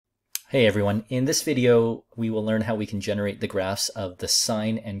Hey everyone, in this video we will learn how we can generate the graphs of the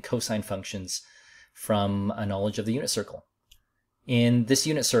sine and cosine functions from a knowledge of the unit circle. In this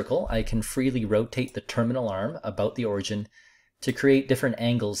unit circle I can freely rotate the terminal arm about the origin to create different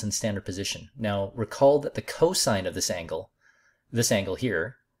angles in standard position. Now recall that the cosine of this angle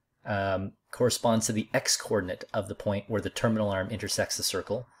here, corresponds to the x-coordinate of the point where the terminal arm intersects the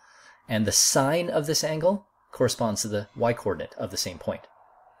circle, and the sine of this angle corresponds to the y-coordinate of the same point.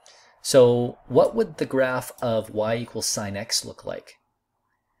 So what would the graph of y equals sine x look like?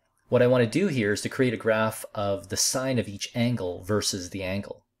 What I want to do here is to create a graph of the sine of each angle versus the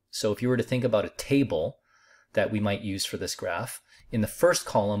angle. So if you were to think about a table that we might use for this graph, in the first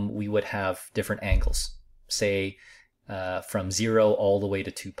column we would have different angles, say from 0 all the way to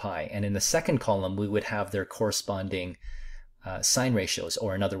 2 pi. And in the second column we would have their corresponding sine ratios,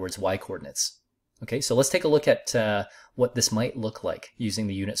 or in other words y-coordinates. Okay, so let's take a look at what this might look like using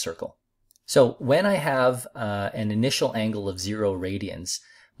the unit circle. So when I have an initial angle of 0 radians,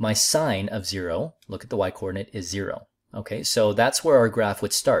 my sine of 0, look at the y-coordinate, is 0. Okay, so that's where our graph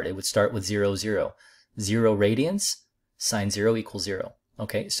would start. It would start with 0, 0. 0 radians, sine 0 equals 0.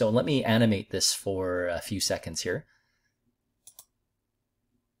 Okay, so let me animate this for a few seconds here.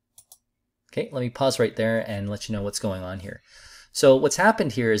 Okay, let me pause right there and let you know what's going on here. So what's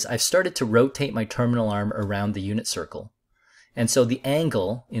happened here is I've started to rotate my terminal arm around the unit circle. And so the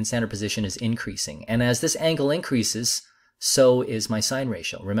angle in standard position is increasing. And as this angle increases, so is my sine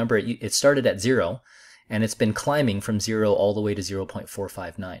ratio. Remember, it started at 0, and it's been climbing from 0 all the way to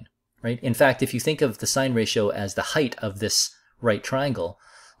 0.459. Right? In fact, if you think of the sine ratio as the height of this right triangle,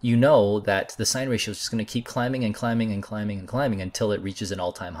 you know that the sine ratio is just going to keep climbing and climbing and climbing and climbing until it reaches an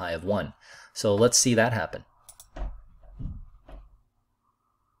all-time high of 1. So let's see that happen.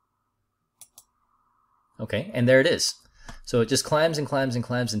 Okay, and there it is. So it just climbs and climbs and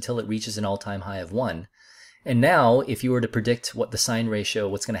climbs until it reaches an all-time high of 1. And now, if you were to predict what the sine ratio,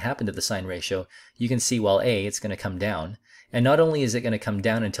 what's going to happen to the sine ratio, you can see, well, A, it's going to come down. And not only is it going to come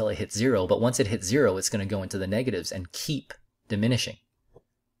down until it hits 0, but once it hits 0, it's going to go into the negatives and keep diminishing.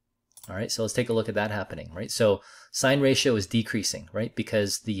 All right, so let's take a look at that happening, right? So sine ratio is decreasing, right?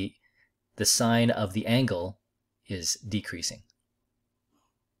 Because the sine of the angle is decreasing.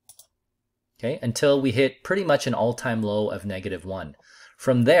 Okay, until we hit pretty much an all-time low of -1.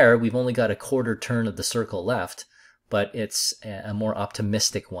 From there, we've only got a quarter turn of the circle left, but it's a more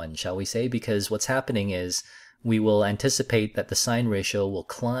optimistic one, shall we say, because what's happening is we will anticipate that the sine ratio will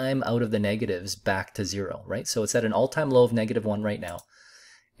climb out of the negatives back to 0, right? So it's at an all-time low of -1 right now,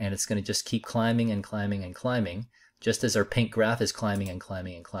 and it's going to just keep climbing and climbing and climbing, just as our pink graph is climbing and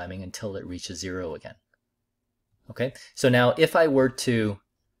climbing and climbing until it reaches 0 again. Okay, so now if I were to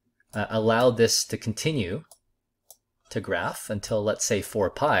allow this to continue to graph until, let's say, 4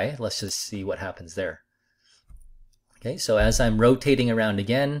 pi. Let's just see what happens there. Okay, so as I'm rotating around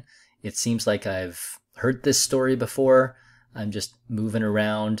again, it seems like I've heard this story before. I'm just moving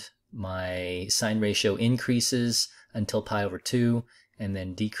around. My sine ratio increases until pi over 2 and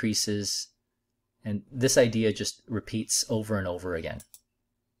then decreases. And this idea just repeats over and over again.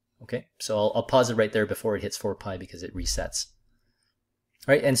 Okay, so I'll pause it right there before it hits 4 pi because it resets.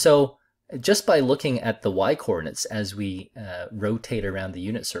 All right, and so just by looking at the y-coordinates as we rotate around the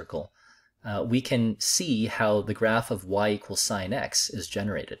unit circle, we can see how the graph of y equals sine x is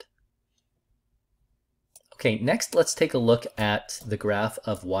generated. Okay, next let's take a look at the graph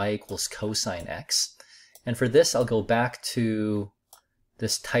of y equals cosine x. And for this, I'll go back to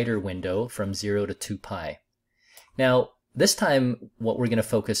this tighter window from 0 to 2 pi. Now, this time what we're going to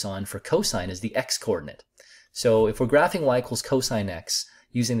focus on for cosine is the x-coordinate. So if we're graphing y equals cosine x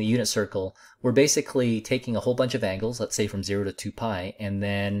using the unit circle, we're basically taking a whole bunch of angles, let's say from 0 to 2 pi, and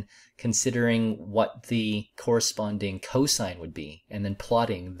then considering what the corresponding cosine would be, and then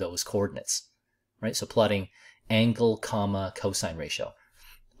plotting those coordinates, right? So plotting angle, comma, cosine ratio.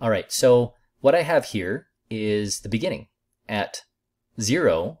 All right, so what I have here is the beginning. At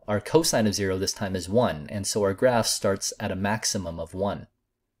 0, our cosine of 0 this time is 1, and so our graph starts at a maximum of 1.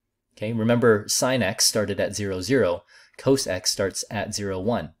 Okay, remember sine x started at 0, 0. Cos x starts at 0,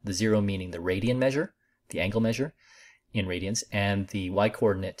 1. The 0 meaning the radian measure, the angle measure in radians, and the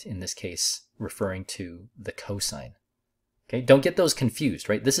y-coordinate in this case referring to the cosine. Okay, don't get those confused,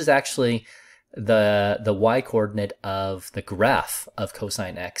 right? This is actually the y-coordinate of the graph of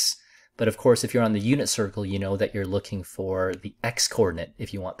cosine x. But of course, if you're on the unit circle, you know that you're looking for the x-coordinate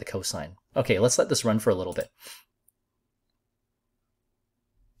if you want the cosine. Okay, let's let this run for a little bit.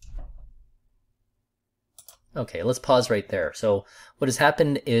 Okay, let's pause right there. So what has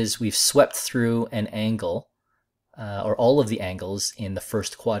happened is we've swept through an angle, or all of the angles in the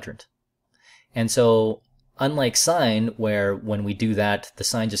first quadrant. And so unlike sine, where when we do that, the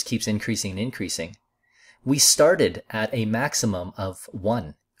sine just keeps increasing and increasing, we started at a maximum of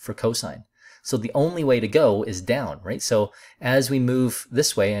 1 for cosine. So the only way to go is down, right? So as we move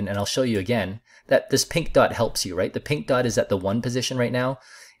this way, and I'll show you again, that this pink dot helps you, right? The pink dot is at the 1 position right now,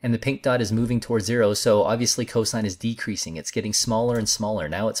 and the pink dot is moving towards 0, so obviously cosine is decreasing. It's getting smaller and smaller.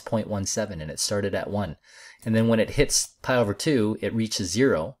 Now it's 0.17, and it started at 1. And then when it hits pi over 2, it reaches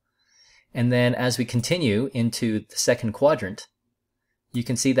 0. And then as we continue into the second quadrant, you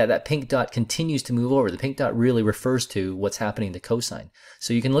can see that that pink dot continues to move over. The pink dot really refers to what's happening to cosine.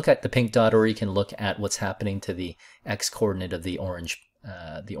 So you can look at the pink dot, or you can look at what's happening to the x-coordinate of the orange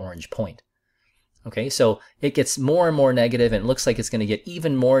point. Okay, so it gets more and more negative, and it looks like it's going to get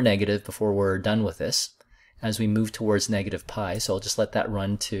even more negative before we're done with this as we move towards negative pi. So I'll just let that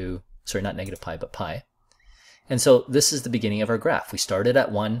run to, sorry, not negative pi, but pi. And so this is the beginning of our graph. We started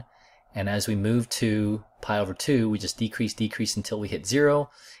at 1. And as we move to pi over 2, we just decrease until we hit 0.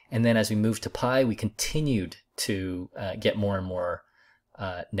 And then as we move to pi, we continued to get more and more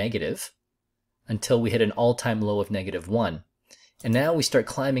negative until we hit an all-time low of -1. And now we start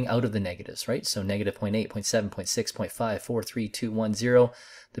climbing out of the negatives, right? So negative 0.8, 0.7, 0.6, 0.5, 4, 3, 2, 1, 0.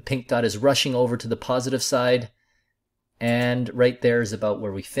 The pink dot is rushing over to the positive side. And right there is about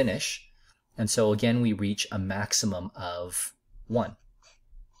where we finish. And so again, we reach a maximum of 1.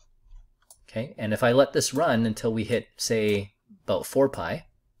 Okay, and if I let this run until we hit, say, about 4 pi,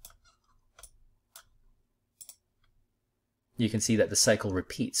 you can see that the cycle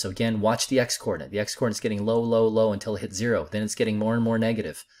repeats. So again, watch the x-coordinate. The x-coordinate is getting low, low, low until it hits 0. Then it's getting more and more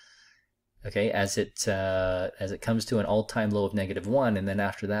negative. Okay, as it comes to an all-time low of -1, and then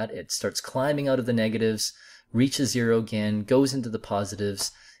after that, it starts climbing out of the negatives, reaches 0 again, goes into the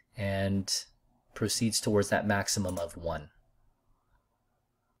positives, and proceeds towards that maximum of 1.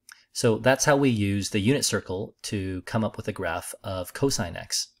 So that's how we use the unit circle to come up with a graph of cosine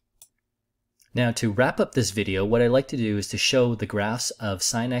x. Now to wrap up this video, what I'd like to do is to show the graphs of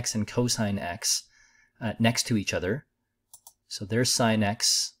sine x and cosine x next to each other. So there's sine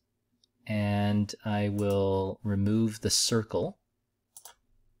x, and I will remove the circle.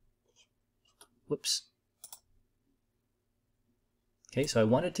 Whoops. Okay, so I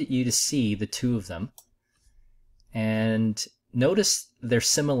wanted you to see the two of them, and notice their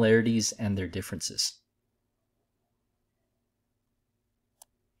similarities and their differences.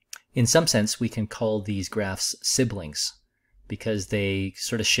 In some sense, we can call these graphs siblings because they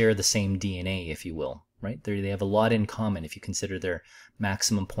sort of share the same DNA, if you will, right? They have a lot in common if you consider their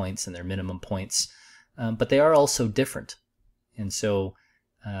maximum points and their minimum points, but they are also different. And so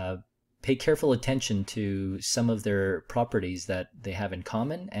pay careful attention to some of their properties that they have in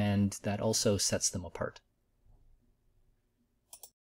common, and that also sets them apart.